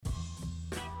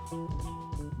Okay,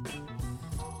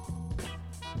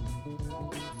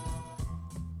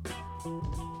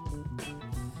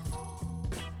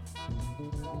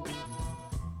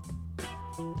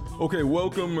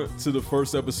 welcome to the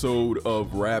first episode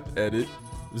of Rap Edit.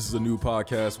 This is a new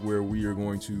podcast where we are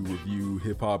going to review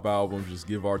hip-hop albums, just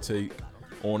give our take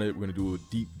on it. We're going to do a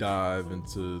deep dive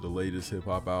into the latest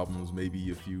hip-hop albums,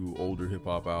 maybe a few older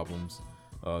hip-hop albums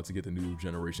to get the new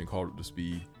generation caught up to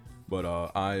speed. But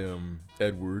I am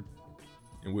Edward,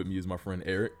 and with me is my friend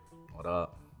Eric. What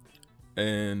up?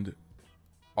 And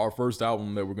our first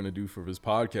album that we're going to do for this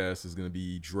podcast is going to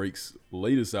be Drake's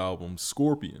latest album,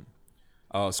 Scorpion.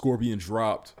 Scorpion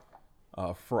dropped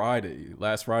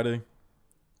last Friday,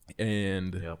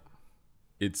 and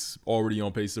it's already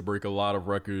on pace to break a lot of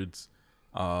records.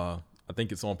 I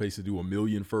think it's on pace to do 1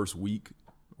 million first week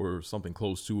or something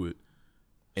close to it,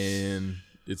 and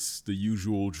it's the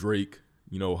usual Drake,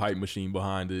 hype machine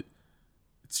behind it.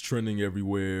 It's trending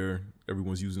everywhere.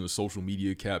 Everyone's using the social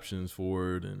media captions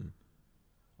for it, and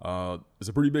it's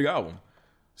a pretty big album.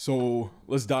 So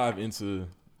let's dive into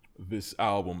this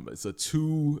album. It's a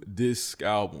 2-disc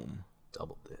album.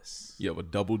 Double disc. Yeah, a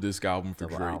double disc album for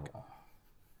Double Drake. album.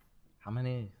 How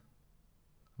many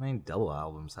double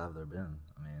albums have there been?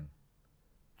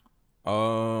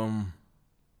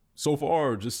 So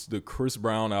far, just the Chris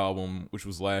Brown album, which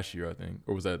was last year, I think,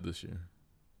 or was that this year?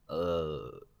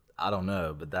 I don't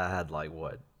know, but that had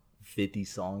 50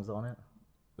 songs on it.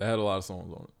 That had a lot of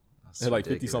songs on it. That's It had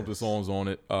ridiculous. 50 something songs on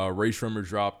it. Rae Sremmurd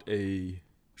dropped a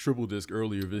triple disc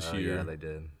earlier this year. Yeah, they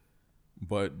did.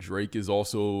 But Drake is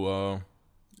also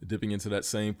dipping into that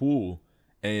same pool.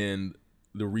 And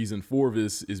the reason for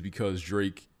this is because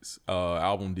Drake's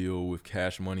album deal with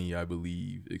Cash Money, I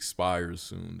believe, expires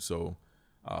soon. So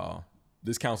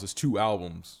this counts as 2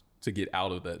 albums to get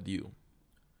out of that deal.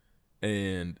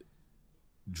 And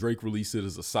Drake released it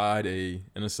as a side A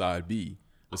and a side B.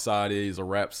 The side A is a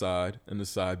rap side, and the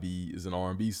side B is an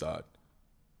R&B side.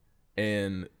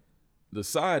 And the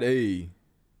side A,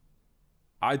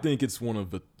 I think it's one of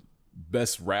the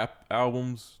best rap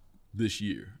albums this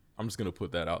year. I'm just going to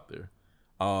put that out there.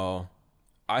 I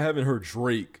haven't heard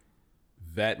Drake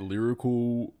that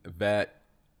lyrical, that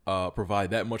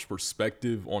provide that much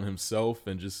perspective on himself,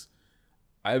 and just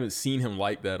I haven't seen him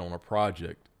like that on a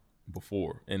project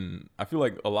before. And I feel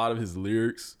like a lot of his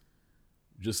lyrics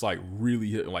just really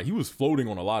hit, he was floating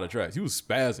on a lot of tracks. He was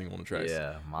spazzing on the tracks.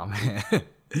 Yeah, my man.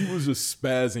 He was just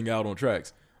spazzing out on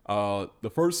tracks.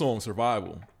 The first song,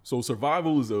 Survival. So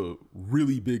Survival is a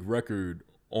really big record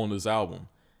on this album.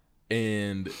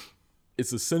 And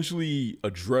it's essentially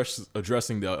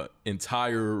addressing the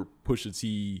entire Pusha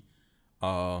T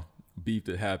beef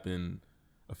that happened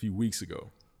a few weeks ago.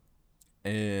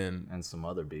 And some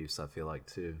other beefs, I feel like,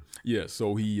 too. Yeah,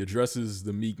 so he addresses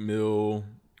the Meek Mill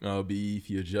beef.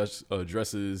 He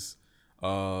addresses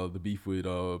the beef with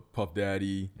Puff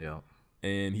Daddy. Yeah.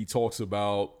 And he talks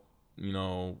about,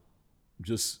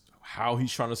 just how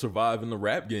he's trying to survive in the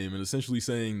rap game, and essentially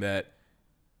saying that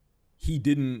he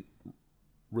didn't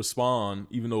respond,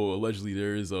 even though allegedly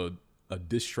there is a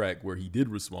diss track where he did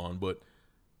respond, but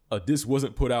a diss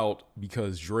wasn't put out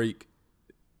because Drake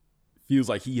feels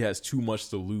like he has too much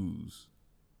to lose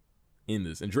in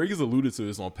this. And Drake has alluded to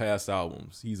this on past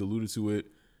albums. He's alluded to it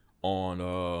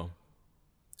on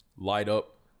Light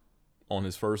Up, on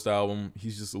his first album.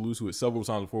 He's just alluded to it several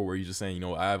times before, where he's just saying,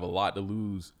 I have a lot to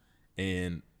lose,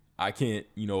 and I can't,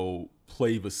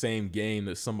 play the same game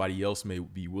that somebody else may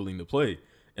be willing to play.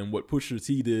 And what Pusha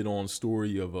T did on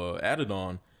Story of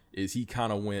Adidon is he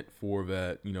kind of went for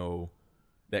that,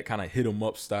 that kind of hit 'em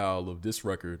up style of this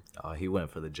record. Oh, he went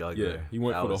for the jugular. Yeah, he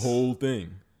went for the whole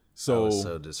thing. So that was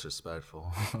so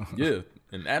disrespectful. Yeah,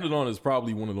 and Adidon is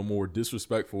probably one of the more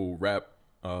disrespectful rap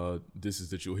disses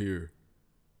that you'll hear.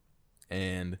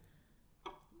 And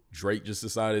Drake just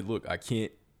decided, look, I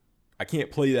can't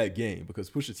play that game because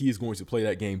Pusha T is going to play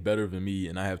that game better than me,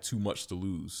 and I have too much to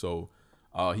lose. So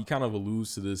he kind of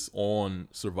alludes to this on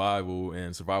Survival,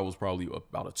 and Survival is probably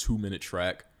about a 2-minute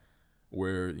track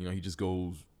where he just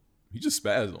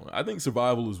spazzed on it. I think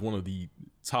Survival is one of the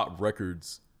top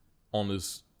records on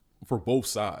this for both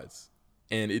sides,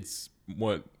 and it's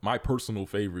my personal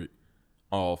favorite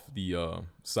off the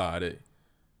side A.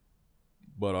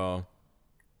 But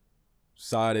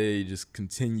Side A just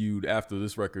continued after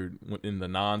this record, went in the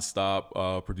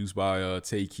nonstop, produced by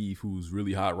Tay Keith, who's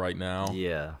really hot right now.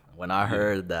 Yeah, when I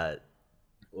heard that,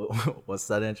 what's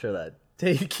that intro? That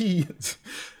Tay Keith.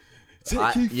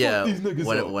 Tay Keith, yeah, fuck these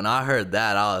niggas up. when I heard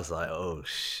that, I was like, oh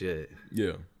shit.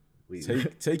 Yeah,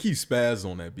 Tay Keith spazzed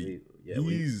on that beat.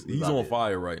 He's on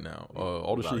fire right now.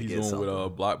 All the shit he's doing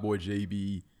with Black Boy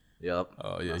JB, Yep.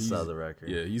 Yeah, I saw the record.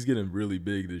 Yeah, he's getting really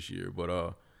big this year.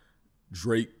 But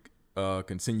Drake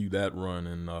continued that run,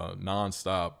 and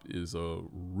Nonstop is a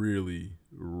really,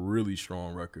 really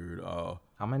strong record.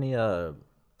 How many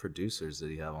producers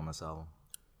did he have on this album?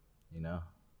 You know?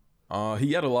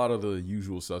 He had a lot of the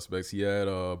usual suspects. He had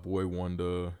Boy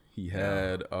Wonder. He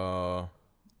had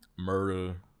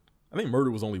Murder. I think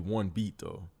Murder was only one beat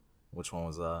though. Which one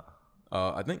was that?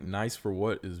 I think Nice for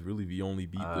What is really the only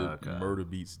beat that Murder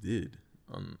Beats did.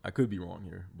 I could be wrong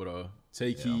here, but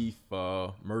Tay Keith,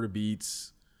 Murder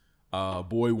Beats,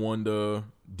 Boy Wonder,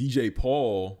 DJ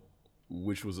Paul,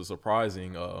 which was a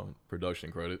surprising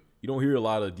production credit. You don't hear a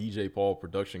lot of DJ Paul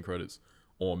production credits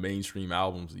on mainstream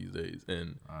albums these days,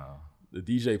 and the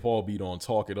DJ Paul beat on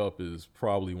 "Talk It Up" is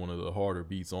probably one of the harder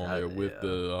beats on there with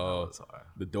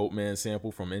the Dope Man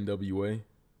sample from NWA.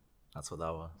 That's what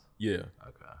that was. Yeah.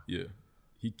 Okay. Yeah.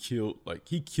 He killed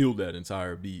that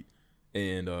entire beat,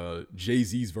 and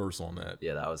Jay-Z's verse on that.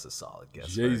 Yeah, that was a solid guess.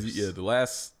 Jay-Z, yeah, the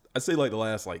last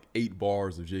 8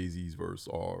 bars of Jay-Z's verse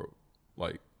are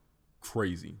like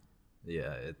crazy.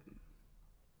 Yeah,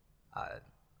 I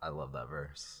love that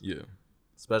verse. Yeah.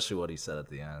 Especially what he said at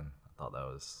the end. I thought that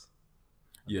was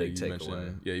a big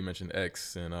takeaway. You mentioned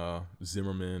X and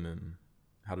Zimmerman and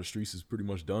how the streets is pretty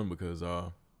much done because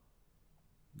you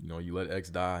let X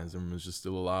die and Zimmerman's just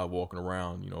still alive walking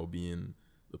around, being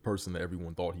the person that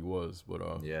everyone thought he was.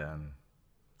 But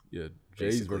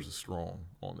Jay's verse is strong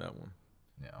on that one.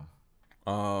 Yeah.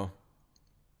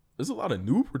 There's a lot of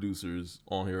new producers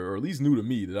on here, or at least new to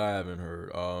me that I haven't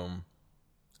heard.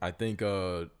 I think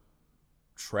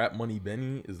Trap Money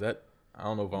Benny, is that, I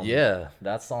don't know if I'm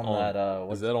that's on that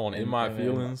is that on In My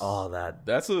Feelings? Oh,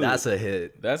 that's a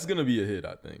hit. That's gonna be a hit,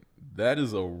 I think. That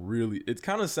is it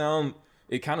kind of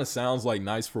sounds like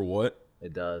Nice for What.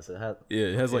 It does.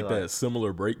 It has like that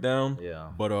similar breakdown.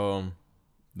 Yeah. But I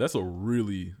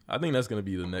think that's gonna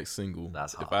be the next single.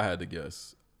 That's hot. If I had to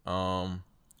guess. I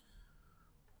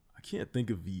can't think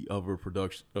of the other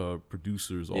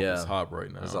producers off this hop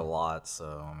right now. There's a lot,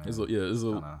 so I mean, there's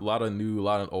a lot of new, a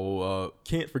lot of old.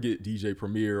 Can't forget DJ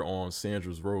Premier on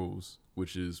Sandra's Rose,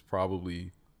 which is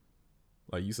probably,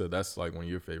 like you said, that's like one of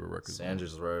your favorite records.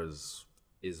 Sandra's Rose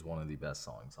is one of the best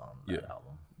songs on that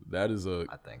album. That is I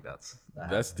think that's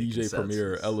DJ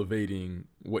Premier elevating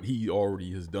what he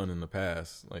already has done in the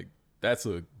past. Like that's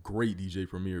a great DJ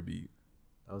Premier beat.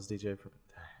 That was DJ Premier.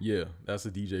 Yeah, that's a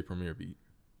DJ Premier beat.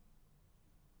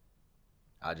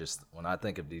 When I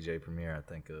think of DJ Premier, I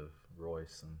think of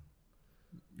Royce and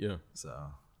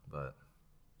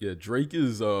Drake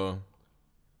is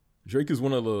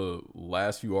one of the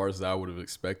last few artists I would have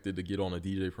expected to get on a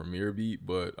DJ Premier beat,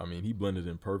 but I mean he blended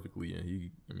in perfectly and he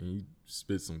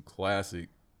spit some classic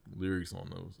lyrics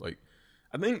on those. Like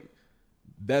I think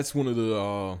that's one of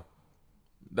the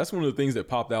things that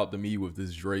popped out to me with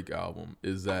this Drake album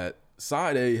is that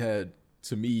Side A had,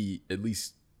 to me, at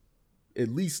least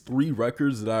 3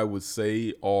 records that I would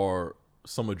say are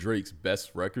some of Drake's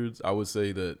best records. I would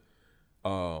say that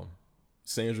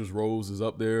Sandra's Rose is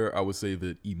up there. I would say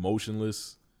that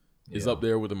Emotionless is up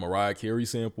there with a Mariah Carey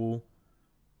sample.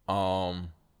 And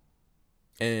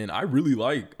I really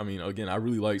like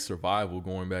Survival,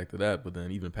 going back to that. But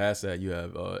then even past that, you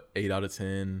have 8 out of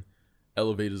 10.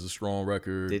 Elevator's a strong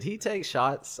record. Did he take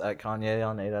shots at Kanye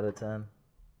on 8 out of 10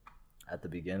 at the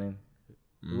beginning?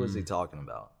 Who was he talking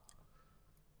about?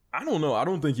 I don't know. I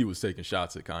don't think he was taking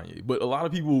shots at Kanye, but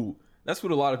that's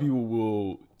what a lot of people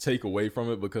will take away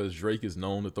from it because Drake is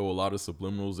known to throw a lot of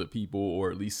subliminals at people,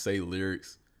 or at least say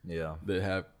lyrics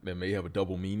that may have a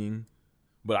double meaning.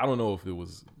 But I don't know if it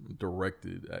was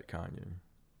directed at Kanye.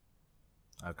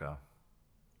 Okay.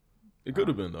 It could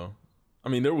have been though. I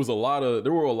mean, there were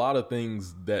a lot of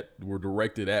things that were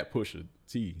directed at Pusha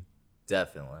T.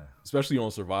 Definitely. Especially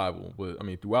on Survival. But I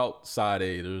mean, throughout Side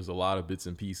A, there's a lot of bits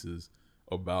and pieces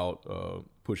about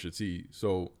Pusha T.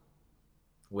 So,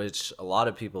 which a lot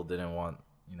of people didn't want,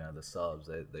 the subs.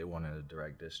 They wanted a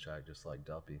direct diss track, just like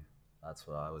Duppy. That's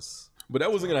what I was. But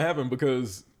that wasn't gonna happen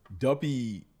because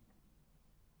Duppy.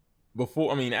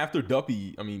 After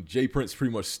Duppy, Jay Prince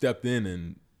pretty much stepped in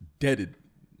and deaded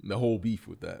the whole beef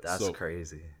with that. That's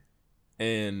crazy.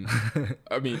 And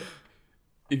if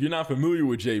you're not familiar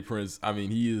with Jay Prince,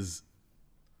 he's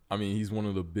one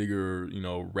of the bigger,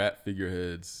 rap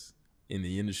figureheads in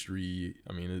the industry.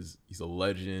 He's a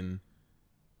legend.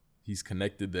 He's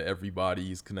connected to everybody.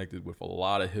 He's connected with a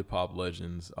lot of hip hop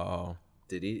legends.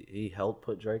 Did he help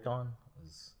put Drake on?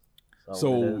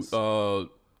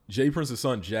 Jay Prince's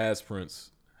son, Jazz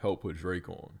Prince, helped put Drake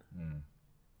on.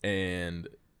 And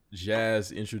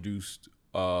Jazz introduced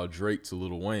Drake to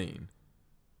Lil Wayne.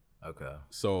 Okay.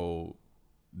 So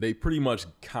they pretty much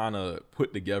kind of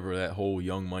put together that whole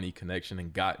Young Money connection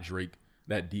and got Drake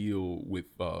that deal with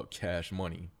Cash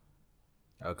Money.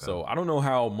 Okay. So I don't know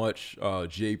how much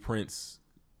Jay Prince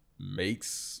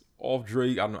makes off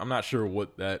Drake. I'm not sure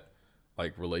what that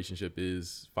like relationship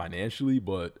is financially,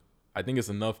 but I think it's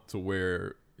enough to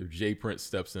where if Jay Prince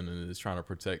steps in and is trying to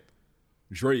protect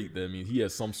Drake, then I mean he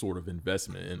has some sort of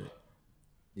investment in it.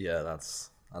 Yeah,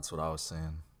 that's what I was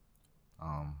saying.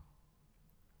 I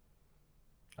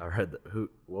read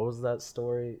what was that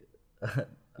story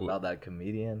about that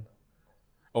comedian?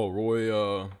 Oh,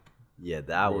 Roy. Yeah,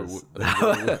 that Roy, was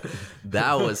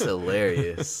that was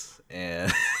hilarious,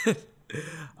 and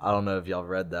I don't know if y'all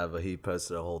read that, but he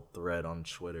posted a whole thread on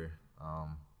Twitter.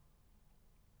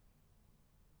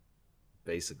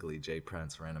 Basically, Jay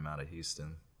Prince ran him out of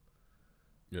Houston.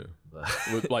 Yeah, But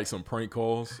with like some prank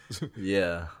calls.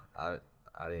 yeah, I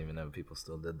didn't even know people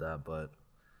still did that, but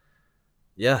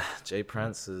yeah, Jay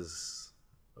Prince is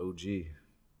OG.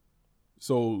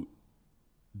 So,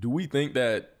 do we think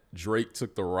that Drake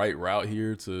took the right route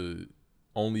here to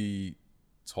only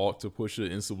talk to Pusha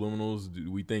in subliminals?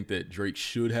 Do we think that Drake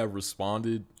should have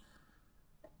responded?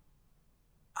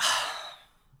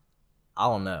 I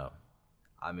don't know.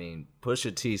 I mean,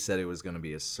 Pusha T said it was going to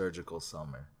be a surgical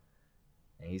summer,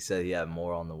 and he said he had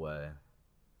more on the way,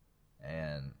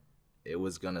 and it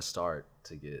was going to start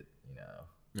to get,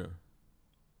 Yeah.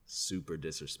 super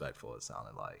disrespectful, it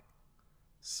sounded like.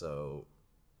 So,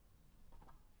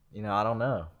 I don't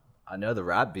know. I know the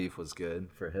rap beef was good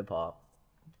for hip hop.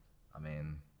 I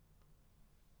mean,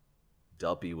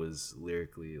 Duppy was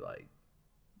lyrically like,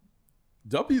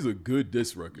 Duppy's a good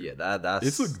diss record. yeah, that's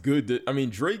It's a good. I mean,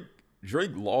 Drake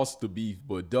lost the beef,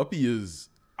 but Duppy is.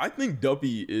 I think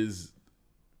Duppy is.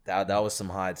 that was some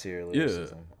high tier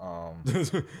lyricism.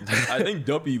 I think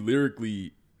Duppy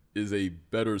lyrically is a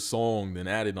better song than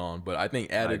Added On, but I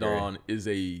think Added On is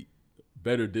a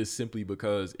better diss simply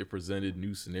because it presented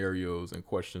new scenarios and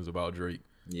questions about Drake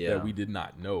that we did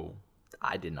not know.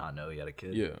 I did not know he had a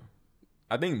kid. Yeah.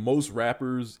 I think most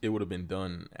rappers, it would have been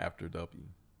done after Duppy.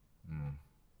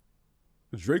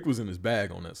 Drake was in his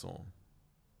bag on that song.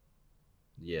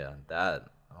 Yeah,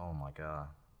 oh my God.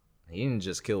 He didn't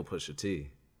just kill Pusha T.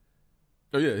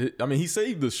 Oh, yeah. I mean, he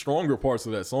saved the stronger parts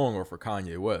of that song are for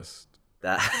Kanye West.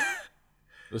 That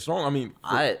The strong, I mean,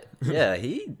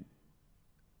 he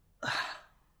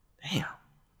damn.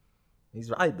 He's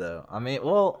right though. I mean,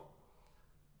 well,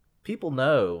 people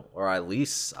know, or at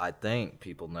least I think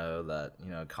people know that,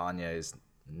 Kanye's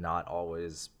not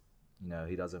always,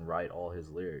 he doesn't write all his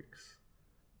lyrics.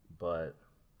 But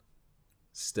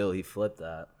still he flipped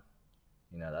that.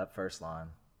 That first line.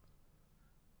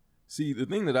 see, the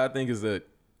thing that I think is that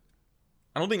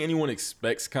I don't think anyone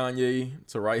expects Kanye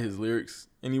to write his lyrics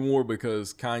anymore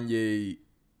because Kanye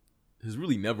has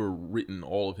really never written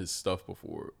all of his stuff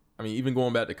before. I mean, even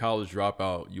going back to College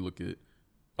Dropout, you look at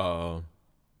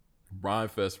Brian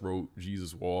Fest wrote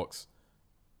Jesus Walks.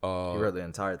 He wrote the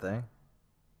entire thing?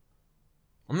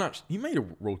 He may have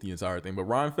wrote the entire thing, but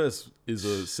Ryan Fest is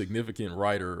a significant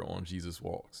writer on Jesus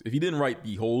Walks. If he didn't write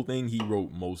the whole thing, he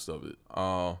wrote most of it.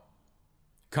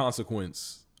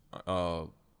 Consequence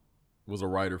was a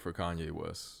writer for Kanye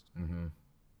West. Mm-hmm.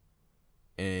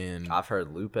 And I've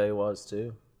heard Lupe was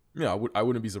too. Yeah, I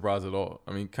wouldn't be surprised at all.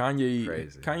 I mean,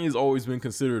 Kanye's always been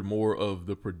considered more of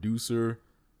the producer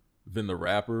than the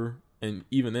rapper. And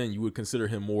even then, you would consider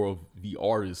him more of the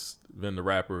artist than the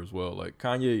rapper as well. Like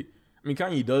Kanye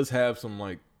does have some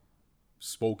like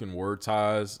spoken word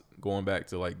ties going back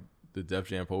to like the Def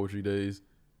Jam poetry days,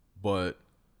 but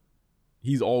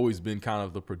he's always been kind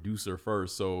of the producer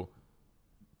first. So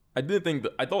I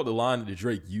thought the line that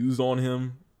Drake used on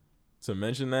him to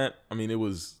mention that, it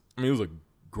was a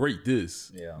great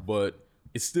diss. Yeah. But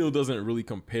it still doesn't really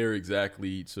compare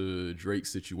exactly to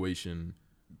Drake's situation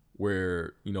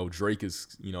where, Drake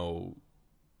is,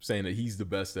 saying that he's the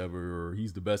best ever or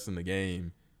he's the best in the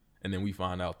game. And then we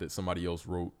find out that somebody else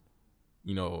wrote,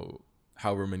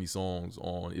 however many songs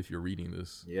on If You're Reading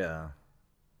This. Yeah.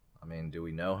 I mean, do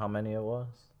we know how many it was?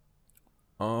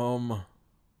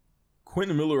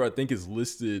 Quentin Miller, I think, is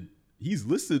listed. He's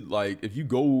listed, like, if you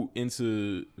go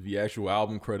into the actual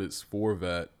album credits for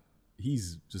that,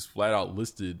 he's just flat out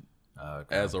listed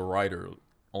as a writer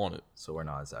on it. So we're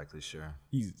not exactly sure.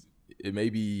 It may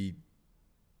be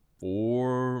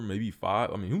 4, maybe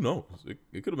 5. I mean, who knows?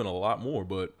 It could have been a lot more,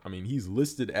 but he's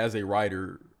listed as a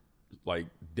writer, like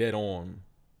dead on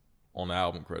the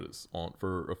album credits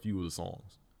for a few of the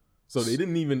songs. So they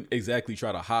didn't even exactly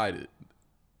try to hide it.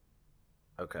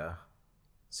 Okay.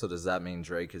 So does that mean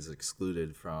Drake is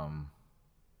excluded from,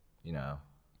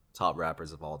 top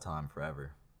rappers of all time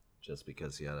forever? just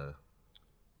because he had a,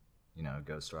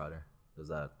 ghostwriter? Does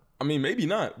that? I mean, maybe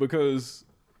not, because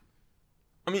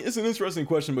I mean, it's an interesting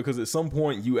question, because at some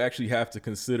point you actually have to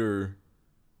consider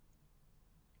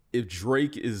if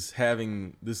Drake is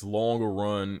having this longer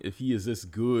run, if he is this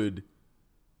good,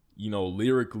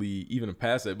 lyrically, even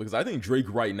past that. Because I think Drake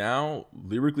right now,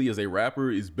 lyrically as a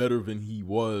rapper, is better than he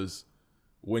was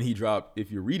when he dropped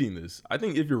If You're Reading This. I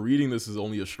think If You're Reading This is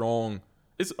only a strong,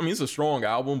 it's a strong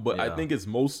album, but I think it's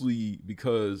mostly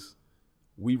because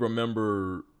we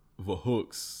remember the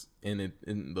hooks and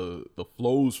the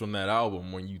flows from that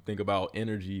album. When you think about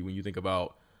Energy, when you think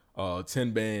about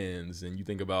 10 Bands, and you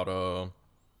think about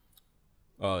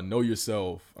Know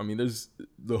Yourself. I mean, there's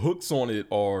the hooks on it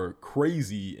are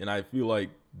crazy, and I feel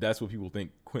like that's what people think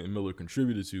Quentin Miller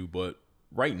contributed to. But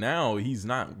right now, he's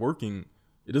not working.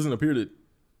 It doesn't appear that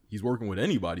he's working with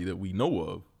anybody that we know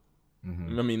of.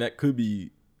 Mm-hmm. I mean, that could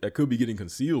be getting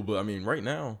concealed, but I mean, right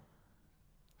now,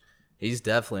 he's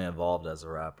definitely evolved as a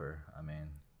rapper. I mean,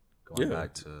 going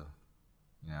back to,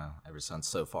 ever since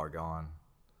So Far Gone,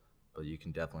 but you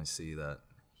can definitely see that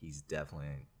he's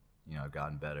definitely,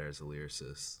 gotten better as a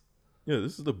lyricist. Yeah,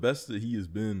 this is the best that he has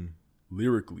been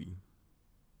lyrically.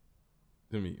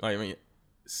 I mean,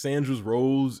 Sandra's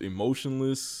Rose,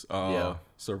 Emotionless,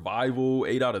 Survival,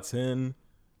 8 out of 10.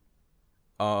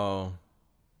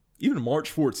 Even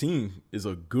March 14th is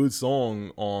a good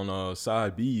song on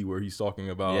side B, where he's talking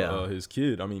about his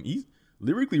kid. I mean, he's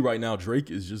lyrically right now,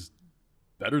 Drake is just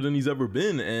better than he's ever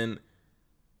been, and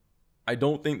I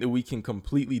don't think that we can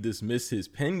completely dismiss his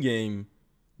pen game,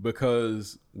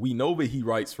 because we know that he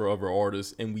writes for other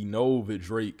artists, and we know that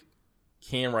Drake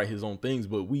can write his own things.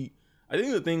 But I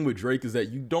think the thing with Drake is that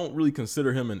you don't really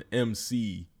consider him an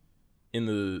MC, in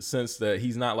the sense that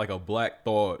he's not like a Black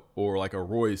Thought or like a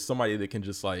Royce, somebody that can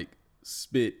just like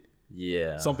spit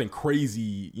something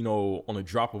crazy, on a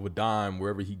drop of a dime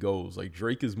wherever he goes. Like,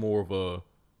 Drake is more of a,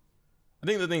 I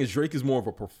think the thing is, Drake is more of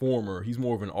a performer. He's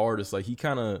more of an artist. Like, he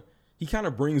kind of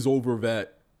brings over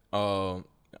that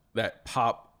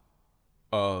pop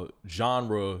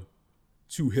genre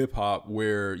to hip hop,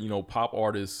 where, pop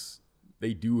artists,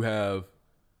 they do have,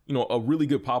 a really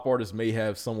good pop artist may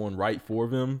have someone write for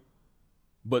them,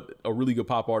 but a really good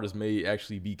pop artist may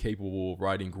actually be capable of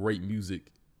writing great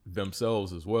music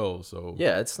themselves as well. So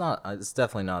yeah, it's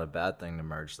definitely not a bad thing to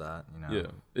merge that, Yeah,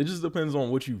 it just depends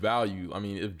on what you value. I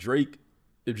mean, if Drake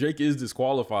is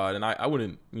disqualified, and I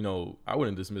wouldn't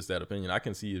dismiss that opinion. I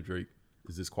can see if Drake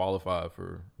is disqualified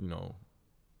for,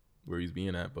 where he's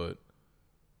being at, but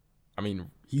I mean,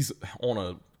 he's on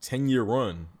a 10-year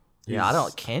run.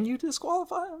 Can you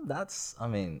disqualify him?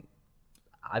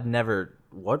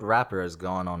 What rapper has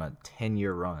gone on a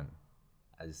 10-year run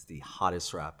as the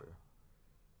hottest rapper?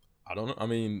 I don't know. I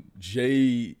mean,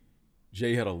 Jay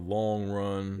had a long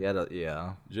run.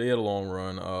 Jay had a long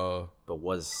run.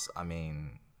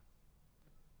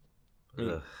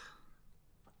 But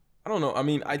I don't know. I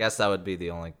mean, I guess that would be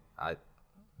the only. I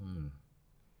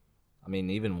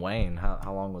mean, even Wayne.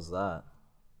 How long was that?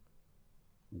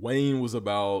 Wayne was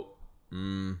about.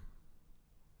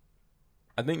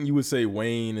 I think you would say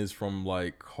Wayne is from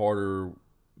like Carter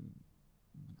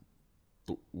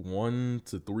 1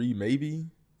 to 3, maybe.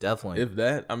 Definitely. If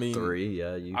that, I mean, 3.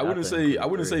 Yeah, I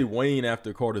wouldn't say Wayne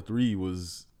after Carter 3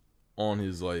 was on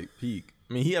his like peak.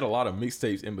 I mean, he had a lot of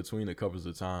mixtapes in between that covers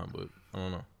the time, but I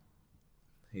don't know.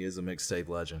 He is a mixtape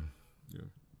legend. Yeah.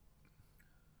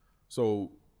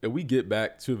 So if we get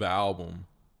back to the album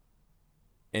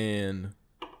and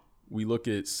we look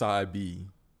at side B,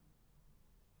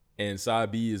 and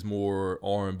side B is more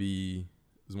R&B,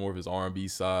 is more of his R&B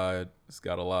side. It's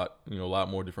got a lot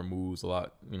more different moves, a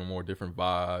lot, more different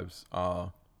vibes.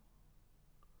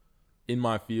 In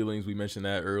My Feelings, we mentioned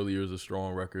that earlier, is a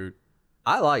strong record.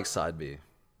 I like side B.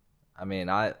 I mean,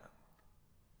 I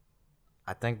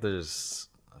think there's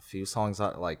a few songs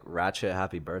like Ratchet,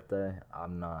 Happy Birthday. I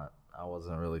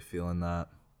wasn't really feeling that.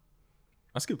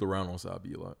 I skipped around on side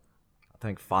B a lot. I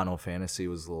think Final Fantasy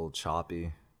was a little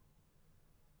choppy.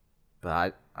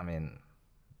 But I mean,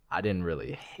 I didn't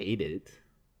really hate it.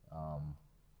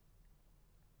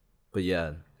 But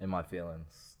yeah, In My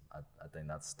Feelings, I think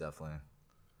that's definitely.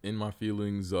 In My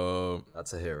Feelings.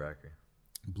 That's a hit record.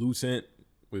 Blue Tint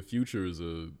with Future is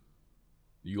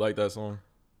you like that song?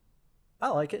 I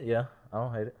like it, yeah. I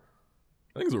don't hate it.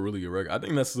 I think it's a really good record. I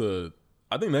think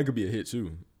that could be a hit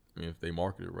too. I mean, if they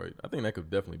market it right. I think that could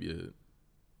definitely be a hit.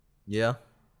 Yeah.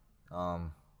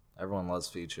 Everyone loves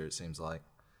Future, it seems like.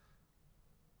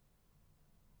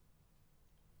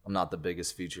 I'm not the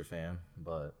biggest Future fan,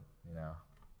 but,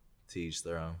 to each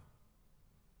their own.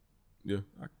 Yeah,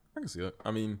 I can see that.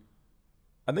 I mean,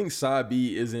 I think Side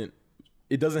B isn't.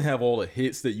 It doesn't have all the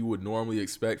hits that you would normally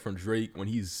expect from Drake when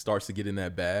he starts to get in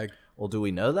that bag. Well, do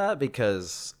we know that?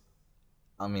 Because,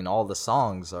 I mean, all the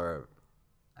songs are,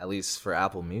 at least for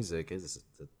Apple Music, it's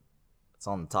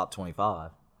on the top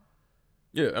 25.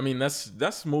 Yeah, I mean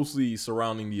that's mostly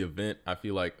surrounding the event. I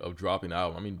feel like of dropping the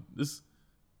album. I mean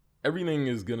everything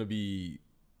is gonna be,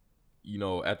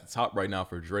 at the top right now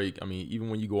for Drake. I mean, even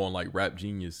when you go on like Rap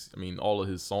Genius, I mean, all of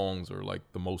his songs are like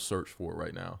the most searched for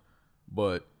right now.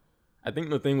 But I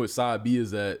think the thing with Side B is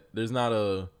that there's not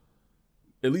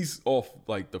at least off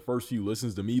like the first few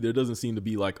listens to me, there doesn't seem to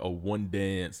be like a one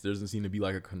dance. There doesn't seem to be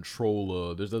like a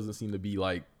controller. There doesn't seem to be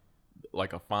like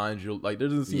a Find Your, like there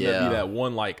doesn't seem to be that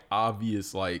one like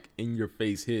obvious like in your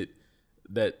face hit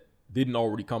that didn't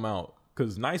already come out.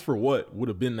 Because Nice for What would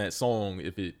have been that song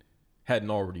if it hadn't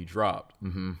already dropped.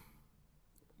 Mm-hmm.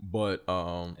 But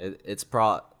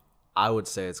I would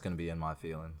say it's gonna be In My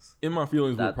Feelings. In My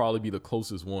Feelings would probably be the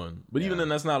closest one. But even then,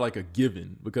 that's not like a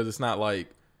given, because it's not like,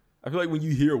 I feel like when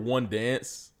you hear One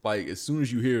Dance, like as soon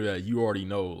as you hear that, you already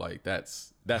know like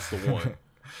that's the one.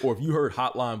 Or if you heard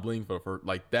Hotline Bling for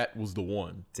like that was the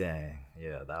one. Dang,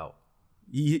 yeah, that.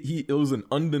 It was an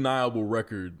undeniable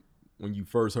record when you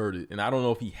first heard it, and I don't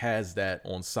know if he has that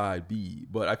on Side B,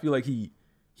 but I feel like he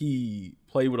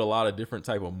played with a lot of different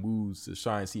type of moves to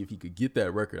try and see if he could get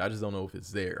that record. I just don't know if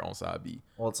it's there on Side B.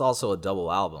 Well, it's also a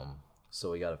double album,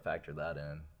 so we got to factor that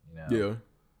in. Yeah,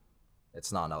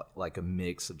 it's not like a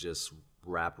mix of just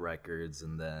rap records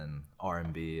and then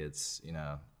R&B. It's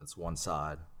it's one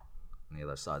side, and the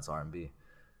other side's R&B.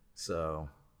 So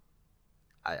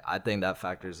I think that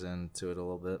factors into it a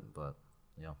little bit, but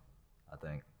I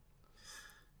think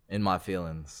In My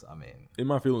Feelings, I mean, In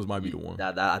My Feelings might be the one.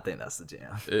 That I think that's the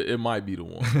jam. It might be the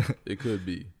one. It could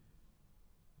be.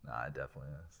 Nah, it definitely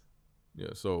is.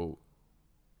 Yeah, so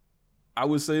I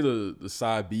would say the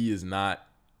Side B is not,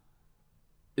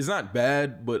 it's not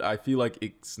bad, but I feel like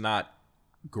it's not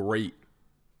great,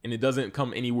 and it doesn't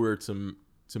come anywhere to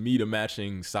me to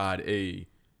matching Side A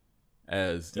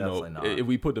as Definitely if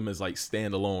we put them as like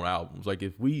standalone albums. Like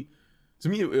if we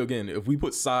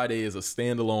put Side A as a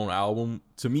standalone album,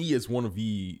 to me it's one of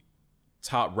the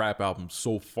top rap albums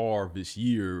so far this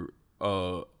year.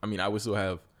 I mean, I would still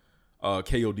have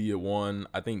KOD at 1.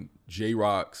 I think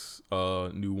J-Rock's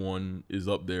new one is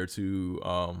up there too.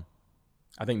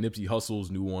 I think Nipsey Hussle's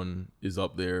new one is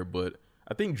up there, but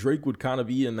I think Drake would kind of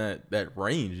be in that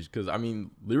range, because I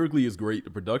mean, lyrically is great,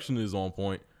 the production is on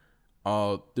point.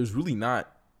 There's really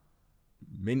not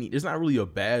many. There's not really a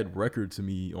bad record to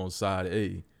me on Side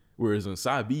A, whereas on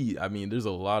Side B, I mean, there's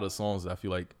a lot of songs that I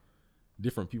feel like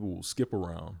different people will skip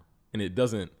around, and it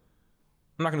doesn't.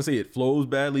 I'm not gonna say it flows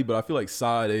badly, but I feel like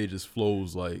Side A just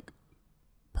flows like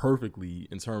perfectly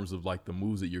in terms of like the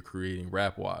moves that you're creating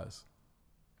rap wise.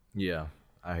 Yeah,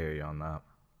 I hear you on that.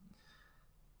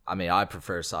 I mean, I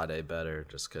prefer Side A better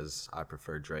just because I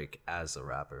prefer Drake as a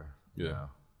rapper. Yeah.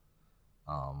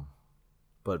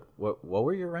 But what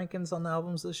were your rankings on the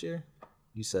albums this year?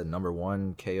 You said number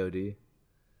 1 KOD.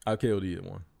 I have KOD at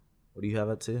 1. What do you have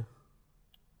at 2?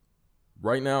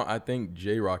 Right now, I think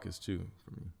J-Rock is 2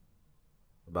 for me.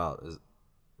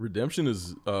 Redemption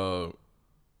is a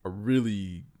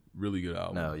really, really good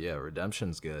album. No, yeah,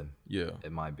 Redemption's good. Yeah.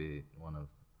 It might be one of,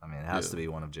 I mean, it has to be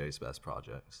one of Jay's best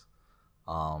projects.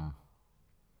 What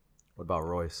about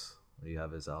Royce? What do you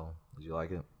have his album? Did you like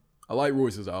it? I like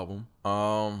Royce's album.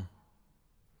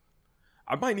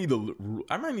 I might need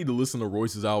to listen to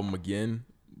Royce's album again,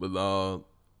 but a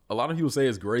lot of people say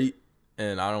it's great,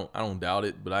 and I don't doubt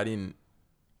it. But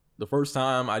the first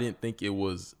time I didn't think it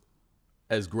was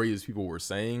as great as people were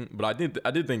saying, but I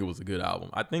did think it was a good album.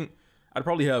 I think I'd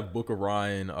probably have Book of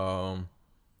Ryan.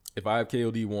 If I have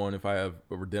KOD 1, if I have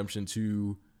Redemption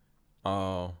 2,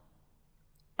 I'd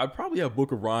probably have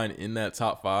Book of Ryan in that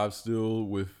top 5 still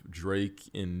with Drake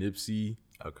and Nipsey.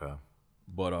 Okay.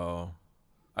 But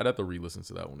I'd have to re-listen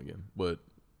to that one again. But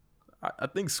I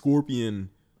think Scorpion,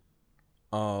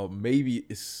 maybe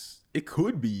it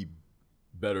could be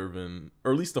better than,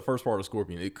 or at least the first part of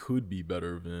Scorpion, it could be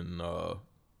better than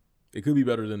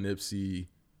Nipsey.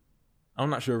 I'm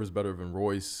not sure if it's better than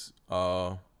Royce.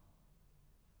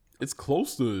 It's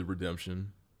close to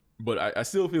Redemption, but I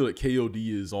still feel that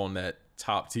KOD is on that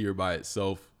top tier by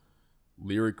itself,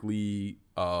 lyrically,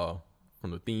 from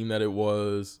the theme that it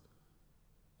was.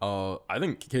 I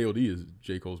think KOD is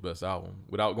J. Cole's best album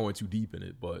without going too deep in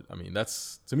it. But I mean,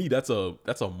 that's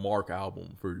a mark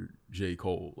album for J.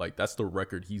 Cole. Like that's the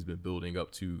record he's been building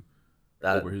up to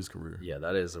over his career. Yeah,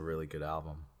 that is a really good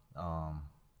album.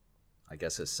 I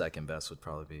guess his second best would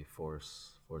probably be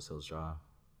Forest Hills Drive.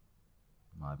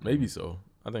 in my opinion. Maybe so.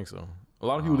 I think so. A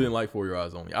lot of people didn't like For Your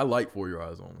Eyes Only. I like For Your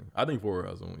Eyes Only. I think For Your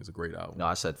Eyes Only is a great album. No,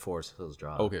 I said Forest Hills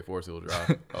Drive. Okay, Forest Hills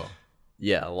Drive. Oh.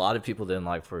 Yeah, a lot of people didn't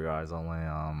like For Your Eyes Only.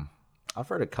 I've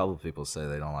heard a couple people say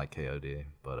they don't like KOD,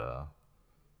 but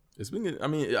It's been. I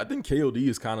mean, I think KOD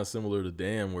is kind of similar to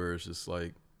Damn, where it's just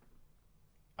like,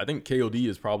 I think KOD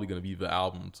is probably going to be the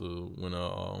album to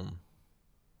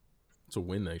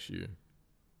win next year.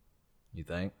 You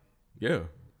think? Yeah.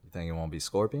 You think it won't be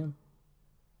Scorpion?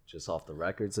 Just off the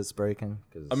records it's breaking?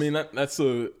 Cause... I mean that's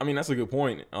a good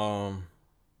point.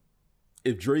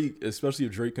 If Drake, especially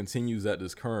if Drake continues at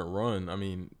this current run, I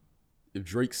mean, if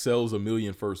Drake sells 1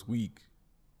 million first week,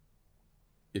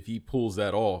 if he pulls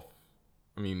that off,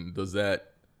 I mean, does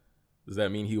that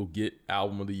mean he'll get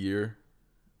Album of the Year?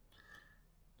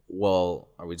 Well,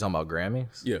 are we talking about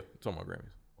Grammys? Yeah, I'm talking about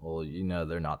Grammys. Well, you know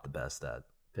they're not the best at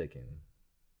picking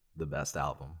the best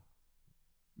album.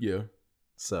 Yeah.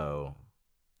 So,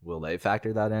 will they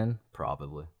factor that in?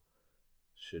 Probably.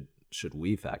 Should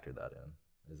we factor that in?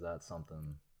 Is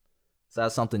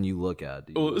that something you look at?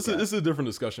 Well, it's a different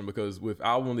discussion, because with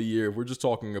Album of the Year, if we're just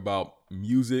talking about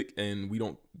music and we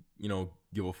don't,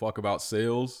 give a fuck about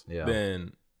sales,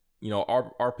 then,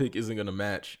 our pick isn't going to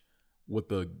match what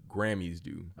the Grammys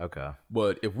do. Okay.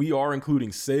 But if we are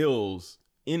including sales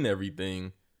in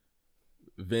everything,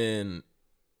 then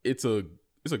it's a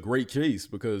great case,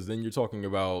 because then you're talking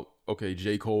about, okay,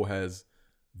 J. Cole has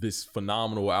this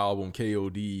phenomenal album,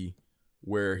 KOD,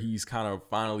 where he's kind of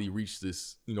finally reached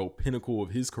this, pinnacle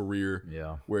of his career,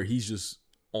 where he's just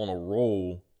on a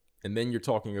roll. And then you're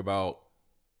talking about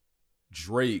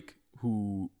Drake,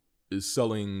 who is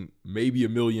selling maybe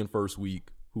 1 million first week,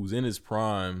 who's in his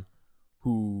prime,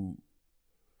 who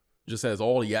just has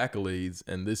all the accolades,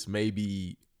 and this may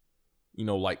be,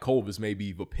 like Cole, this may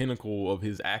be the pinnacle of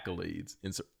his accolades,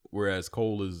 and whereas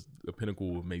Cole is the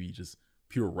pinnacle of maybe just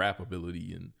pure rap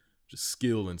ability and just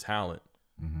skill and talent.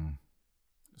 Mm-hmm.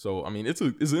 So, I mean, it's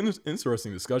an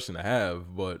interesting discussion to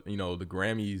have, but, the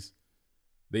Grammys,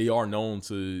 they are known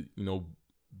to,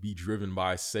 be driven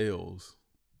by sales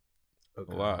a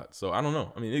lot. So, I don't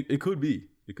know. I mean, it could be.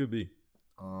 It could be.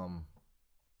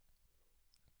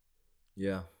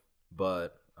 Yeah,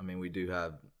 but, I mean, we do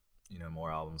have,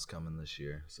 more albums coming this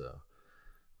year, so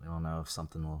we don't know if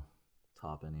something will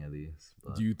top any of these.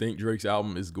 But. Do you think Drake's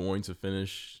album is going to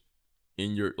finish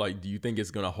in your, do you think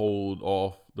it's going to hold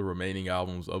off the remaining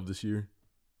albums of this year?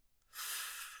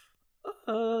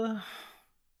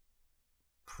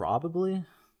 Probably.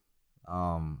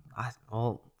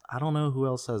 I don't know who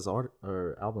else has art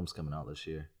or albums coming out this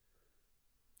year.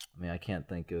 I mean, I can't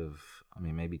think of,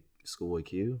 maybe Schoolboy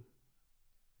Q.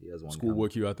 He has one. Schoolboy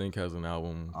Q, I think, has an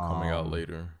album coming out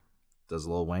later. Does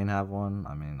Lil Wayne have one?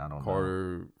 I mean, I don't know.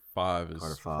 Carter 5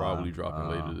 is probably dropping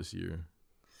later this year.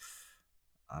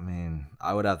 I mean,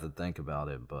 I would have to think about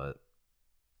it, but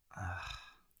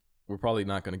we're probably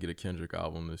not going to get a Kendrick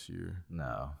album this year.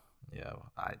 No. Yeah,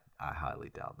 I highly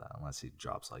doubt that, unless he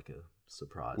drops like a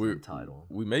surprise title.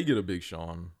 We may get a Big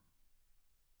Sean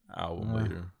album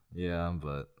later. Yeah,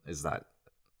 but is that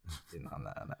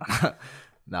no.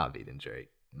 Not beating Drake.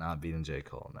 Not beating J.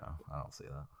 Cole, no. I don't see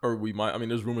that. Or we might,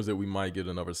 there's rumors that we might get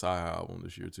another Sci-Hi album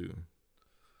this year too.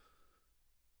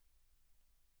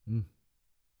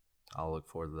 I'll look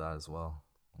forward to that as well.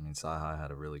 I mean, Sci-Hi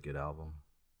had a really good album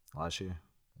last year.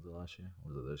 Was it last year?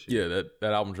 Or was it this year? Yeah,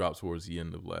 that album dropped towards the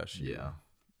end of last year. Yeah.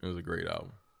 It was a great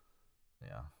album.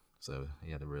 Yeah. So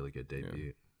he had a really good debut.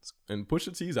 Yeah. And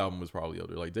Pusha T's album was probably up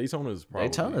there. Like Daytona's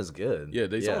good. Yeah,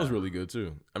 Daytona's really good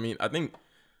too. I mean, I think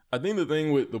the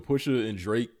thing with the Pusha and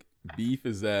Drake beef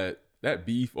is that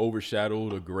beef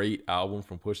overshadowed a great album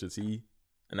from Pusha T.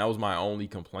 And that was my only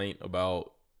complaint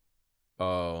about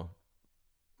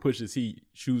Pusha T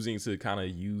choosing to kind of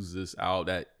use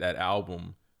that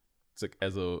album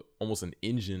as almost an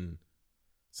engine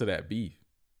to that beef.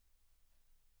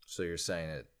 So you're saying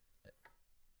it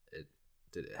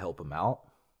did it help him out?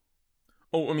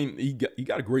 Oh, I mean, he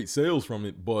got great sales from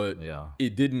it, but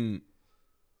it didn't.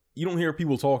 You don't hear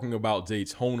people talking about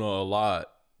Daytona a lot,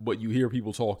 but you hear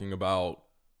people talking about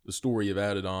the story of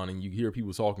Adidon, and you hear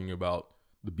people talking about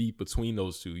the beef between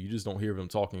those two. You just don't hear them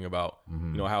talking about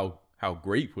how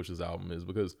great Pusha's album is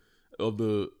because of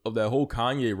that whole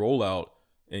Kanye rollout.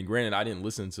 And granted, I didn't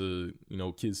listen to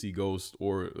Kids See Ghost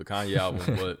or the Kanye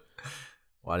album, but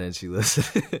why didn't you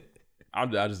listen? I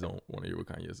just don't want to hear what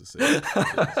Kanye has to say.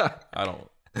 I don't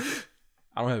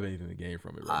have anything to gain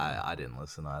from it. I didn't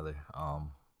listen either.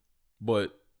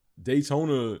 But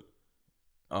Daytona,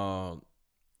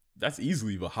 that's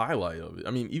easily the highlight of it.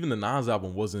 I mean, even the Nas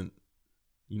album wasn't,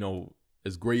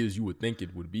 as great as you would think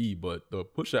it would be, but the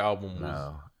Pusha album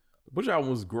Pusha album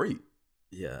was great.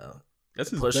 Yeah, That's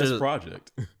his Pusha- best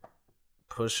project.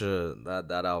 Pusha,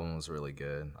 that album was really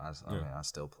good. I mean, I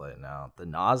still play it now. The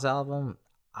Nas album,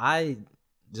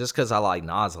 just because I like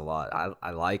Nas a lot,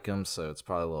 I like him, so it's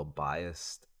probably a little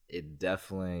biased. It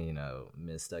definitely, you know,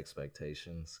 missed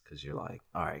expectations because you're like,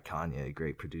 all right, Kanye,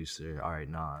 great producer. All right,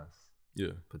 Nas,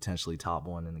 Yeah, potentially top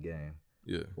one in the game.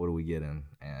 yeah. What are we getting?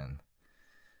 And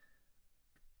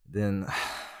then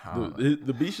I don't know.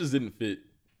 The beat just didn't fit.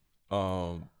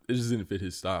 It just didn't fit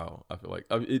his style. I feel like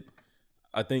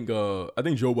I think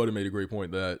Joe Budden made a great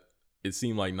point that it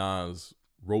seemed like Nas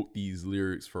wrote these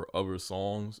lyrics for other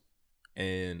songs,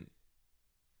 and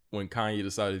when Kanye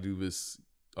decided to do this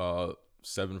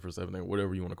 7 for 7 or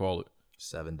whatever you want to call it,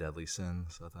 7 Deadly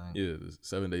Sins, I think. yeah,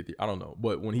 7 day, I don't know,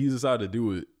 but when he decided to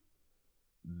do it,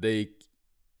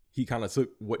 he kind of took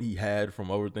what he had from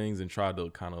other things and tried to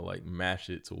kind of like mash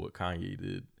it to what Kanye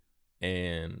did,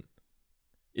 and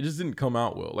it just didn't come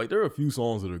out well. Like, there are a few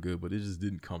songs that are good, but it just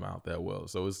didn't come out that well.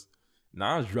 So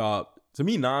Nas dropped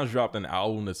an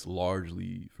album that's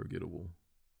largely forgettable.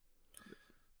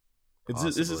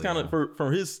 This is kind of,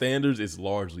 from his standards, it's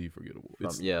largely forgettable.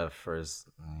 He's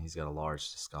got a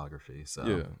large discography, so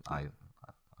Yeah. I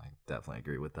definitely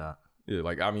agree with that. Yeah,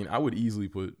 like, I mean, I would easily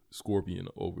put Scorpion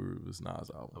over this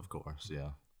Nas album. Of course,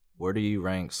 yeah. Where do you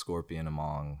rank Scorpion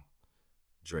among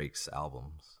Drake's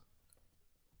albums?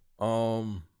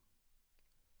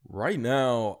 Right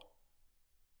now,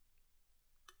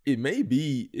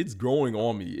 it's growing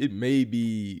on me. It may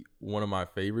be one of my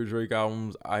favorite Drake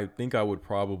albums. I think I would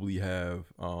probably have,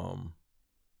 I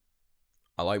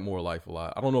like More Life a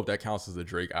lot. I don't know if that counts as a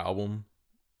Drake album,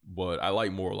 but I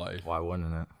like More Life. Why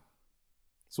wouldn't it?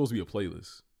 It's supposed to be a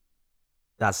playlist.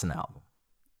 That's an album.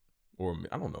 Or,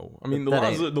 I don't know. I mean,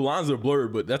 That the lines are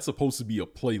blurred, but that's supposed to be a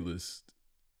playlist.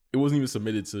 It wasn't even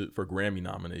submitted for Grammy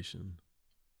nomination.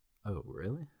 Oh,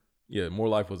 really? Yeah, More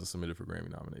Life wasn't submitted for Grammy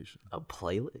nomination. A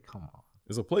playlist? Come on.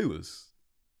 It's a playlist.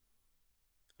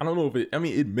 I don't know if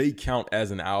it may count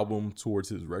as an album towards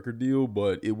his record deal,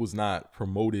 but it was not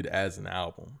promoted as an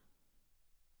album.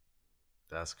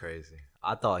 That's crazy.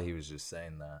 I thought he was just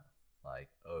saying that. Like,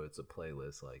 oh, it's a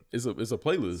playlist. Like, It's a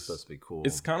playlist. it's supposed to be cool.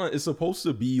 It's supposed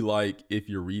to be like, if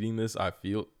you're reading this, I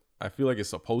feel like it's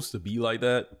supposed to be like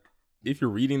that. If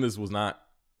You're Reading This was not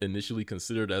initially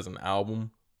considered as an album.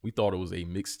 We thought it was a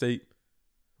mixtape.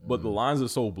 But the lines are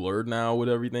so blurred now with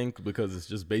everything because it's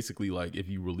just basically like, if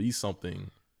you release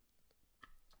something,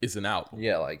 it's an album.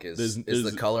 Yeah, like, is There's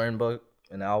the coloring book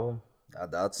an album?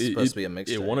 That's supposed to be a mixtape.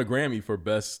 It won a Grammy for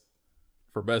best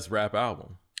rap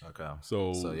album. Okay.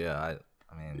 So yeah,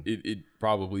 I mean, it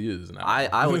probably is an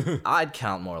album. I'd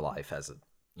count More Life as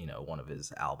one of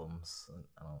his albums.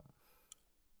 I don't.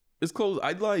 It's close.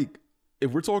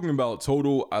 If we're talking about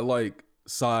total, I like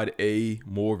side A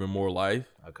more than More Life.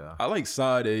 Okay. I like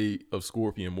side A of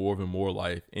Scorpion more than More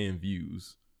Life and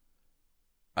Views.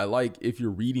 I like If You're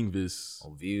Reading This.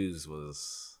 Well, Views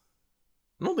was.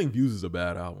 I don't think Views is a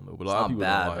bad album though, but a lot of people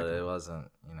bad, don't like but it. it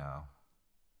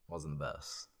wasn't the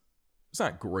best. It's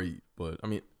not great, but I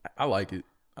mean, I like it.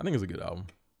 I think it's a good album.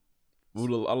 But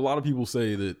a lot of people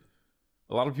say that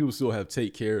a lot of people still have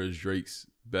Take Care as Drake's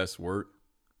best work.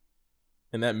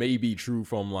 And that may be true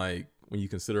from like when you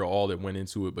consider all that went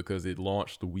into it because it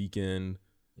launched The Weeknd.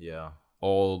 Yeah.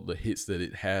 All the hits that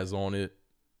it has on it.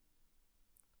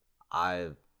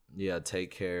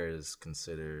 Take Care is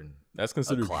considered. That's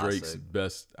considered classic. Drake's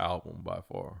best album by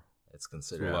far. It's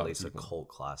considered lot at of least a people. cult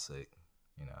classic,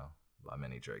 by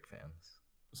many Drake fans.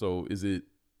 So is it?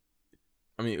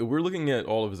 I mean, if we're looking at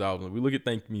all of his albums, we look at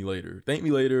Thank Me Later. Thank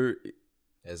Me Later.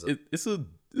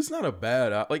 It's not a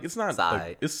bad like it's not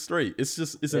like, it's straight.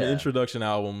 It's an introduction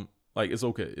album. Like, it's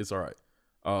okay. It's all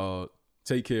right.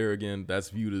 Take Care, again, that's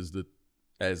viewed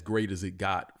as great as it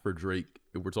got for Drake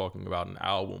if we're talking about an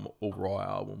album, overall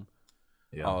album.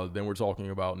 Yeah. Then we're talking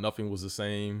about Nothing Was the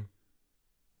Same.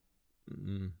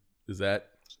 Is that?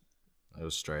 It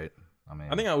was straight. I mean,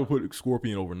 I think I would put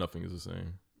Scorpion over Nothing Is the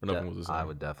Same. Or Nothing Was the Same. I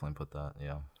would definitely put that.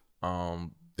 Yeah.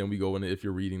 Then we go into If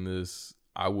You're Reading This.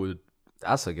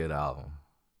 That's a good album.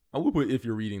 I would put If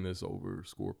You're Reading This over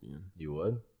Scorpion. You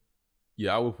would?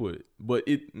 Yeah, I would put it. But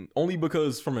it only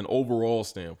because from an overall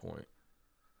standpoint.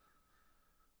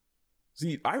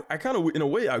 See, I kind of, in a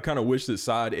way, I kind of wish that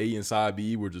side A and side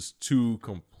B were just two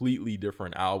completely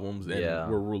different albums and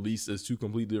were released as two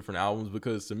completely different albums,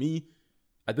 because to me,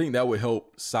 I think that would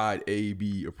help side A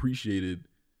be appreciated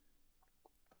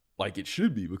like it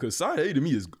should be, because side A to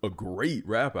me is a great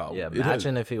rap album. Yeah,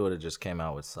 imagine if he would have just came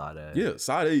out with side A. Yeah,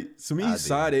 side A, to me,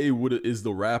 side A is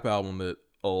the rap album that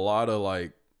a lot of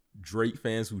like Drake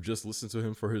fans who just listen to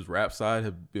him for his rap side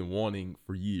have been wanting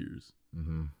for years.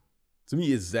 Mm-hmm. To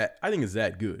me, I think it's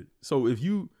that good. So if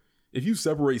you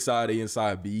separate side A and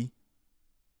side B,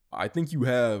 I think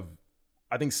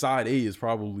side A is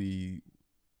probably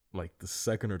like the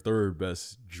second or third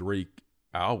best Drake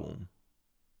album.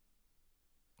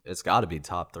 It's got to be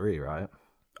top 3, right?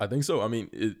 I think so. I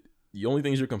mean, the only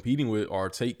things you're competing with are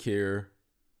Take Care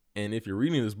and If You're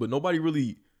Reading This, but nobody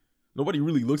really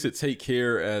looks at Take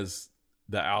Care as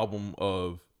the album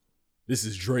of this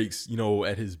is Drake's,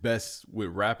 at his best with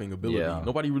rapping ability. Yeah.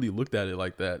 Nobody really looked at it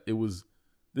like that.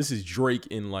 This is Drake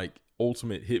in like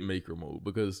ultimate hit maker mode,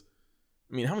 because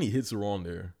I mean, how many hits are on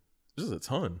there? There's a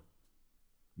ton.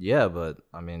 Yeah, but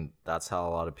I mean, that's how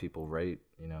a lot of people rate,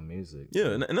 music. Yeah,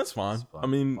 and that's fine. I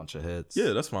mean, bunch of hits.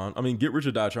 Yeah, that's fine. I mean, Get Rich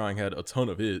or Die Trying had a ton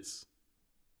of hits.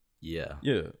 Yeah.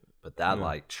 Yeah. But that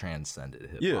like transcended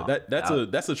hip hop. Yeah,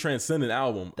 that's a transcendent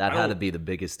album. That had to be the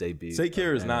biggest debut. Take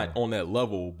Care is not on that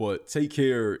level, but Take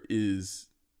Care is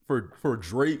for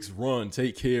Drake's run.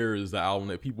 Take Care is the album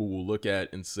that people will look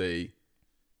at and say,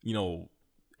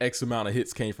 X amount of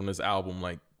hits came from this album.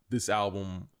 Like this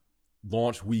album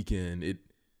launch weekend, it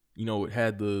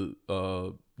had the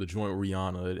joint with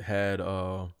Rihanna. It had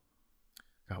God,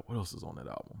 what else is on that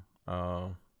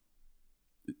album?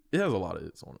 It has a lot of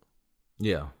hits on it.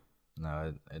 Yeah.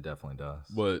 No, it definitely does.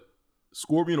 But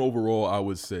Scorpion overall, I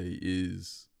would say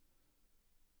it's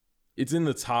in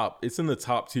the top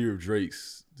tier of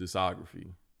Drake's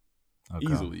discography.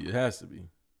 Okay. Easily. It has to be.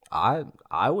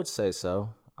 I would say so.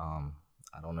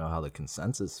 I don't know how the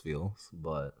consensus feels,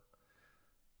 but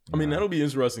I mean, that'll be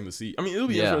interesting to see. I mean, it'll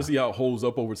be interesting to see how it holds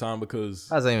up over time, because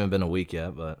it hasn't even been a week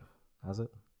yet, but has it?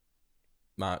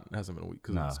 It hasn't been a week,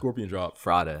 because Scorpion dropped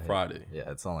Friday. Yeah,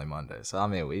 it's only Monday. So I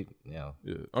mean, Yeah.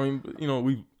 I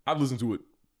mean, I've listened to it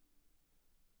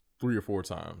 3 or 4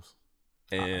 times,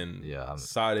 and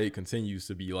side A continues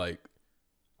to be like,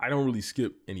 I don't really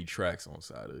skip any tracks on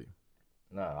side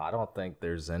A. No, I don't think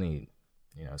there's any,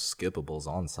 skippables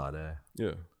on side A.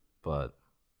 Yeah. But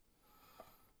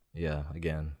yeah,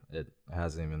 again, it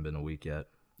hasn't even been a week yet.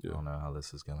 Yeah. I don't know how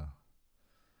this is gonna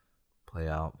play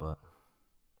out, but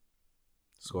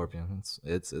Scorpion,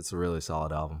 it's a really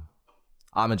solid album.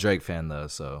 I'm a Drake fan though,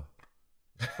 so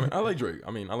I like Drake.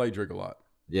 I mean, I like Drake a lot.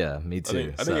 Yeah, me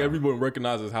too. I think everyone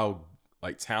recognizes how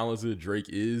like talented Drake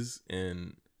is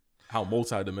and how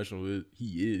multidimensional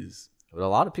he is. But a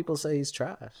lot of people say he's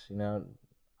trash.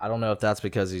 I don't know if that's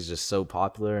because he's just so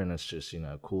popular and it's just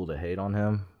cool to hate on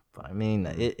him. But I mean,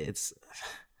 it's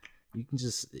you can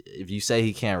just, if you say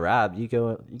he can't rap, you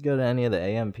go to any of the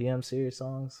AM PM series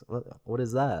songs. What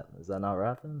is that? Is that not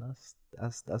rapping?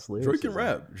 That's lyrics. Drake can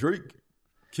rap. Drake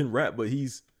can rap, but I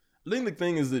think the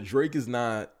thing is that Drake is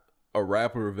not a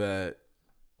rapper that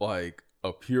like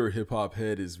a pure hip hop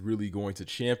head is really going to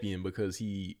champion, because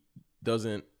he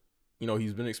doesn't,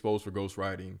 he's been exposed for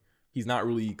ghostwriting. He's not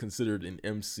really considered an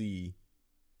MC.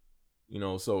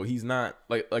 So he's not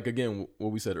like again,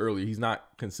 what we said earlier, he's not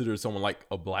considered someone like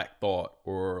a Black Thought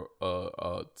or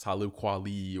a Talib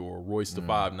Kweli or Royce da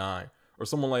 5'9", or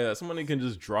someone like that. Someone that can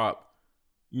just drop,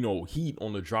 heat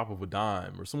on the drop of a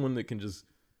dime, or someone that can just,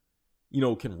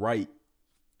 can write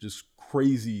just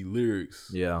crazy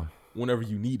lyrics. Yeah. Whenever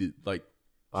you need it. Like,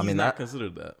 he's not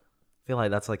considered that. I feel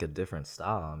like that's like a different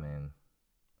style.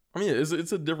 I mean,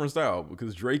 it's a different style,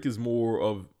 because Drake is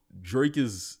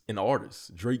an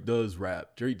artist. Drake does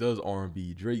rap. Drake does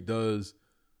R&B. Drake does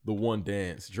the one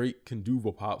dance. Drake can do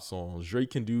the pop songs. Drake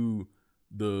can do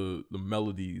the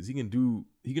melodies. He can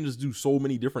just do so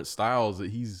many different styles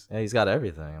that he's got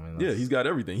everything. He's got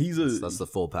everything. That's the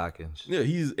full package. Yeah,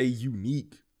 he's a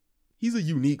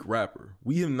unique rapper.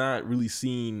 We have not really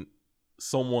seen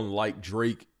someone like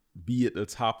Drake be at the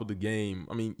top of the game.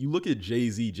 I mean, you look at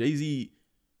Jay-Z. Jay-Z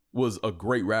was a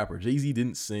great rapper. Jay-Z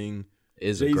didn't sing.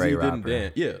 Is a great rapper. Didn't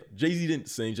dance. Yeah, Jay-Z didn't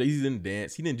sing. Jay-Z didn't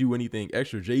dance. He didn't do anything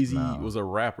extra. Jay-Z was a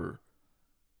rapper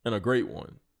and a great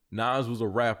one. Nas was a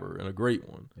rapper and a great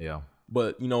one. Yeah.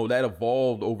 But, that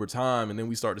evolved over time, and then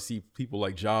we start to see people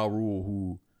like Ja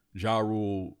Rule, Ja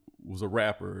Rule was a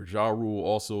rapper. Ja Rule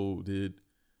also did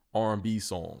R&B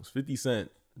songs. 50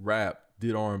 Cent rap,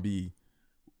 did R&B.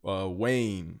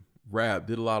 Wayne rap,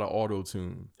 did a lot of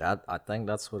auto-tune. I think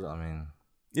that's what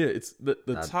Yeah, it's what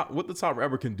the top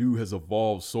rapper can do has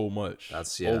evolved so much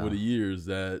over the years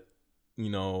that,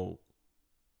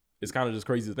 it's kind of just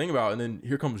crazy to think about. And then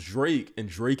here comes Drake, and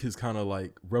Drake has kind of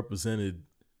like represented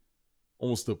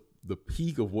almost the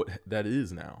peak of what that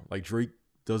is now. Like, Drake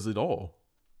does it all.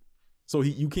 So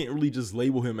you can't really just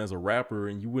label him as a rapper,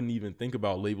 and you wouldn't even think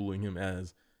about labeling him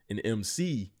as an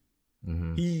MC.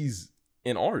 Mm-hmm. He's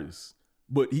an artist.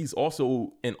 but he's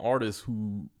also an artist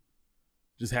who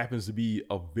just happens to be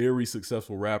a very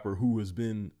successful rapper who has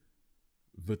been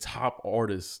the top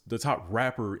artist, the top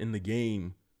rapper in the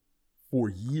game for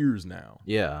years now.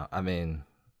 Yeah, I mean,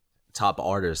 top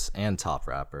artist and top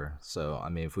rapper. So, I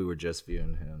mean, if we were just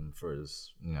viewing him for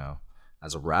his,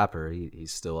 as a rapper,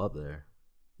 he's still up there.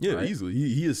 Yeah, right? easily.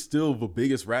 He is still the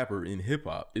biggest rapper in hip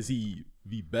hop. Is he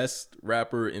the best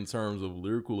rapper in terms of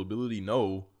lyrical ability?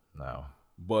 No.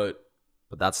 But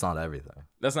that's not everything.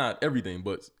 That's not everything.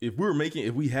 But if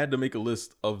we had to make a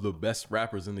list of the best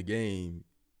rappers in the game,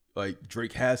 like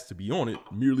Drake has to be on it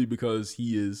merely because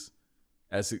he's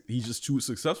just too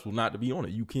successful not to be on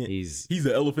it. You can't. He's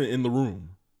the elephant in the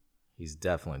room. He's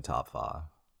definitely top 5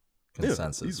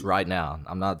 consensus right now.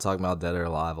 I'm not talking about dead or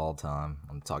alive all the time.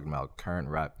 I'm talking about current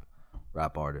rap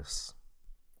artists.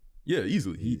 Yeah,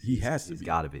 easily. He has to. He's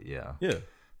got to be. Yeah. Yeah.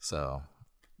 So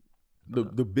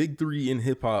the big 3 in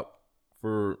hip hop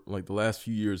for like the last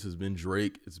few years has been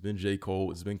Drake. It's been J.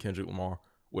 Cole. It's been Kendrick Lamar.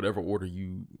 Whatever order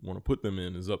you want to put them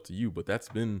in is up to you. But that's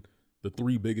been the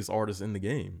 3 biggest artists in the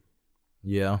game.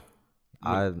 Yeah.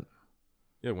 When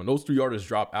those 3 artists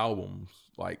drop albums,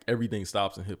 like everything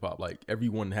stops in hip hop. Like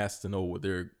everyone has to know what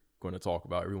they're going to talk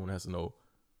about. Everyone has to know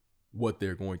what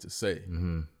they're going to say.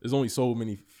 Mm-hmm. There's only so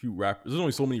many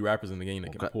rappers in the game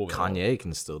that can pull that Kanye off.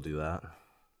 Can still do that.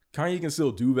 Kanye can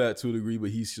still do that to a degree, but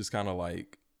he's just kind of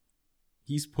like,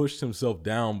 he's pushed himself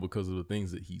down because of the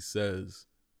things that he says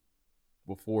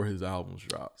before his albums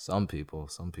drop. Some people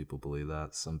believe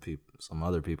that. Some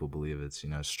other people believe it's,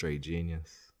 straight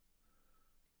genius.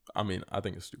 I mean, I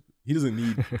think it's stupid.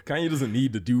 Kanye doesn't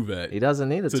need to do that. He doesn't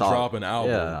need to drop an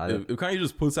album. Yeah, if Kanye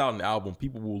just puts out an album,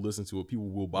 people will listen to it, people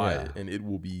will buy it, and it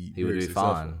will be he would be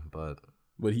successful. Fine,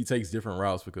 but he takes different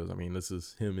routes because I mean, this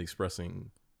is him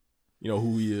expressing,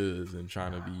 who he is and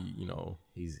trying to be,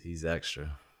 he's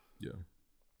extra. Yeah.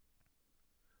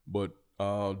 But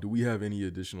do we have any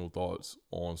additional thoughts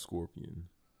on Scorpion?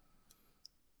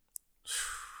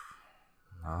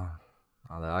 Not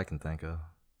that I can think of.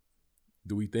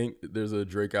 Do we think there's a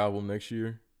Drake album next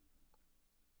year?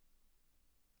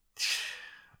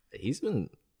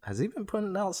 Has he been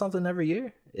putting out something every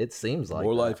year? It seems like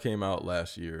More Life came out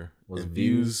last year. Was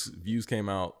Views came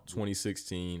out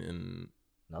 2016 and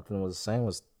Nothing Was the Same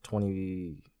was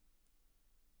 20.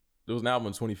 There was an album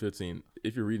in 2015.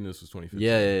 If you're reading this, was 2015.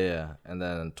 Yeah. And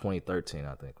then 2013,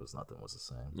 I think, was Nothing Was the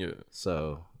Same. Yeah.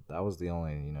 So that was the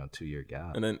only 2-year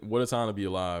gap. And then What a Time to Be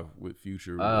Alive with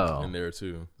Future in there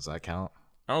too. Does that count?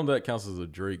 I don't know if that counts as a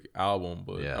Drake album,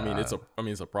 but yeah. I mean it's a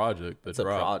project. It's a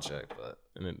project, but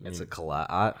it's a collab.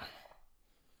 I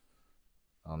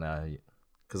don't know,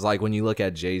 because like when you look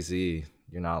at Jay-Z,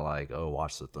 you're not like, oh,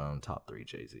 Watch the Throne top 3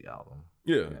 Jay-Z album.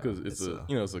 Yeah, because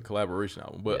it's a collaboration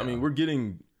album. But I mean,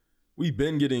 we've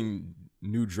been getting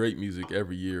new Drake music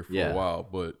every year for a while.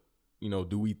 But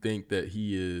do we think that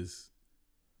he's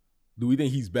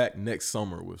back next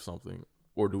summer with something,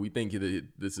 or do we think that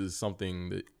this is something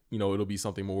that it'll be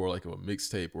something more like a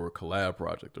mixtape or a collab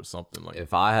project or something like?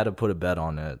 If I had to put a bet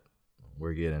on it,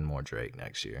 we're getting more Drake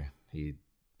next year.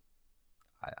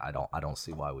 I don't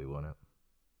see why we wouldn't.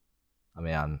 I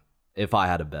mean, if I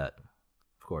had a bet,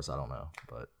 of course I don't know,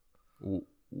 but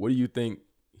what do you think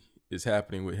is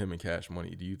happening with him and Cash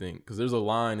Money? Do you think, because there's a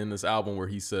line in this album where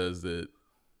he says that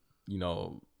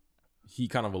he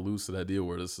kind of alludes to that deal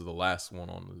where this is the last one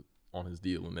on his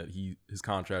deal and that his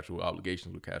contractual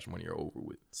obligations with Cash Money are over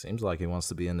with? Seems like he wants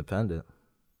to be independent.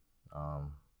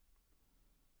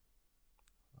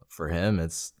 For him,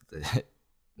 it's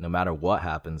no matter what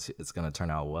happens, it's going to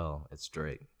turn out well. It's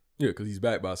Drake. Yeah, because he's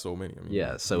backed by so many. I mean,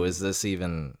 yeah, so is this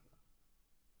even...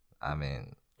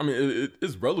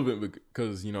 it's relevant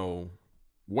because,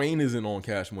 Wayne isn't on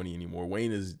Cash Money anymore.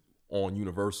 Wayne is on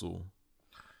Universal.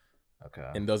 Okay.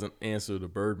 And doesn't answer to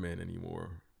Birdman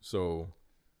anymore. So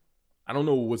I don't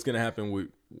know what's going to happen with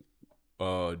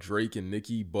Drake and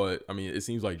Nicki, but I mean, it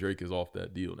seems like Drake is off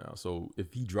that deal now. So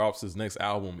if he drops his next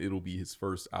album, it'll be his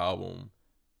first album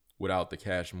without the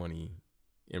Cash Money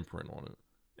imprint on it.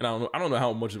 And I don't know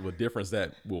how much of a difference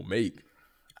that will make.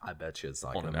 I bet you it's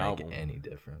not going to make any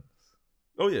difference.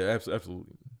 Oh yeah,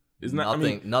 absolutely. It's not.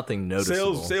 Nothing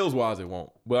noticeable. Sales wise, it won't.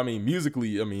 But I mean,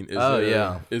 musically, I mean,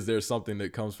 is there something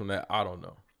that comes from that? I don't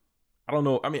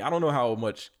know. I mean, I don't know how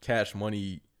much Cash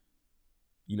Money,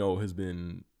 has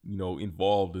been,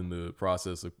 involved in the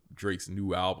process of Drake's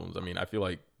new albums. I mean, I feel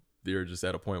like they're just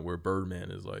at a point where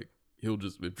Birdman is like,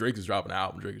 if Drake is dropping an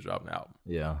album, Drake is dropping an album.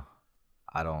 Yeah,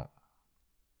 I don't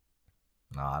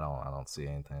see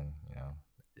anything,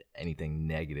 anything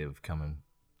negative coming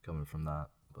from that,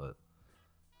 but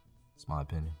it's my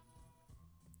opinion.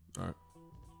 All right.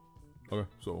 Okay,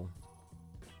 so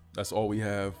that's all we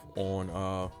have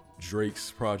on Drake's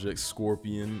project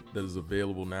Scorpion that is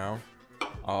available now.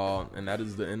 And that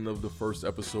is the end of the first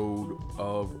episode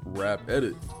of Rap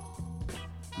Edit.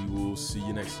 We will see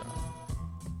you next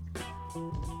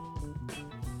time.